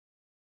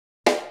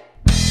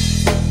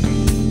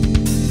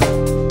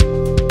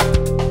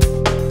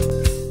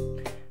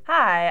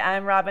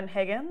I'm Robin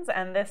Higgins,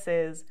 and this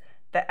is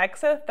the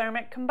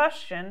exothermic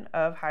combustion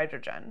of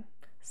hydrogen.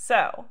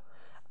 So,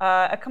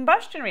 a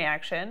combustion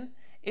reaction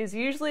is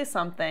usually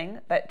something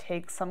that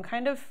takes some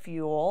kind of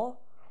fuel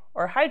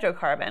or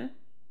hydrocarbon,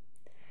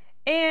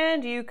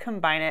 and you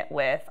combine it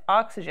with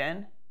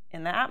oxygen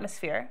in the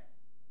atmosphere.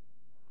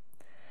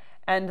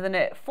 And then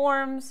it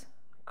forms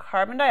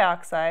carbon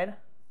dioxide,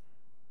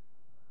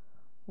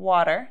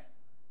 water,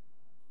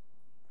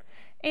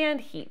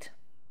 and heat.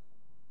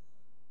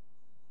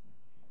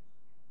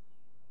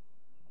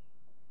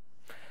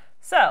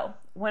 So,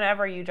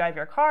 whenever you drive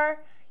your car,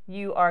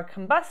 you are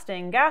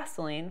combusting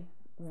gasoline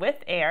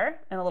with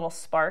air and a little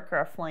spark or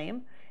a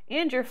flame,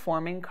 and you're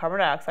forming carbon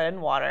dioxide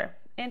and water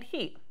and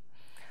heat.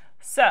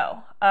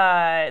 So,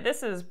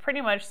 this is pretty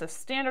much the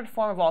standard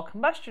form of all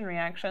combustion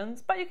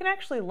reactions, but you can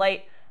actually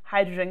light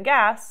hydrogen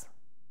gas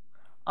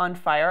on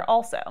fire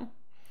also.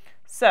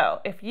 So,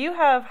 if you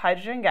have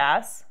hydrogen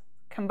gas,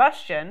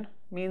 combustion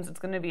means it's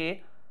going to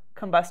be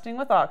combusting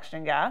with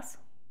oxygen gas.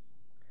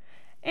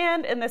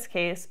 And in this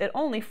case, it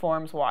only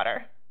forms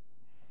water,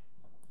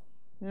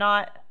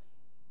 not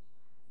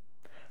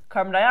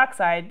carbon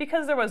dioxide,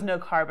 because there was no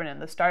carbon in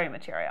the starting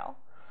material.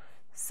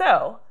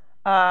 So,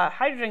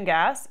 hydrogen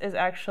gas is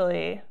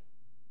actually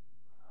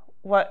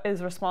what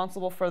is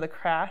responsible for the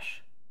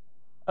crash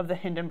of the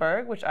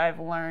Hindenburg, which I've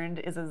learned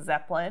is a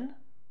Zeppelin.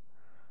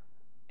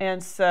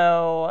 And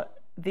so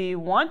the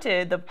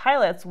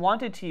pilots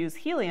wanted to use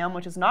helium,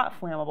 which is not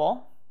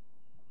flammable,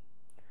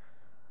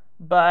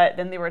 but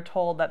then they were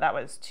told that that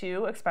was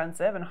too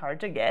expensive and hard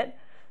to get,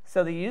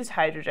 so they used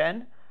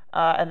hydrogen,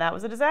 and that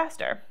was a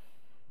disaster.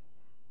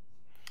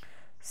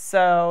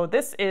 So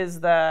this is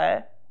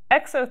the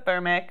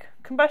exothermic,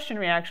 combustion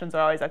reactions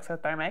are always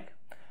exothermic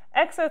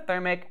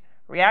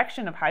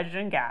reaction of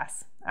hydrogen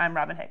gas. I'm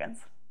Robin Higgins.